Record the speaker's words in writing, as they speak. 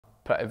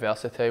pretty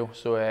versatile,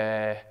 so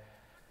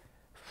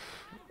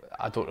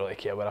I don't really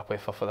care where I play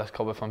for this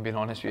club, if I'm being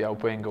honest with you. I'll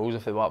play in goals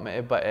if they want me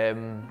to, but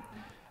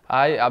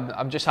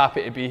I'm just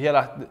happy to be here.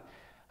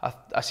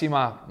 I see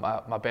my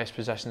best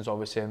positions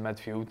obviously in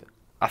midfield.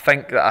 I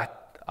think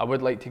that I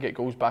would like to get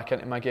goals back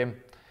into my game,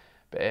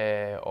 but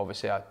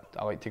obviously I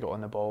like to get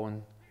on the ball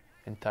and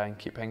try and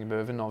keep things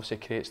moving, obviously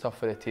create stuff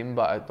for the team,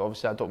 but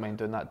obviously I don't mind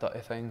doing that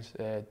dirty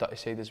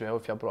side as well.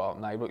 If you're brought up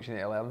in Ibrox, you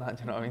need to learn that,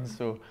 do you know what I mean?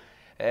 So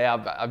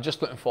I'm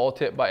just looking forward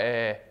to it, but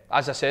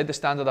as I said, the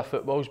standard of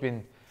football's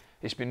been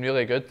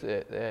really good,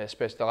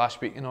 especially the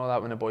last week and all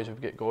that when the boys have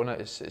get going.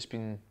 It's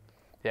been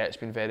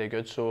very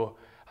good, so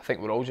I think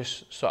we're all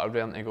just sort of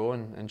ready to go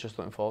and just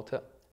looking forward to it.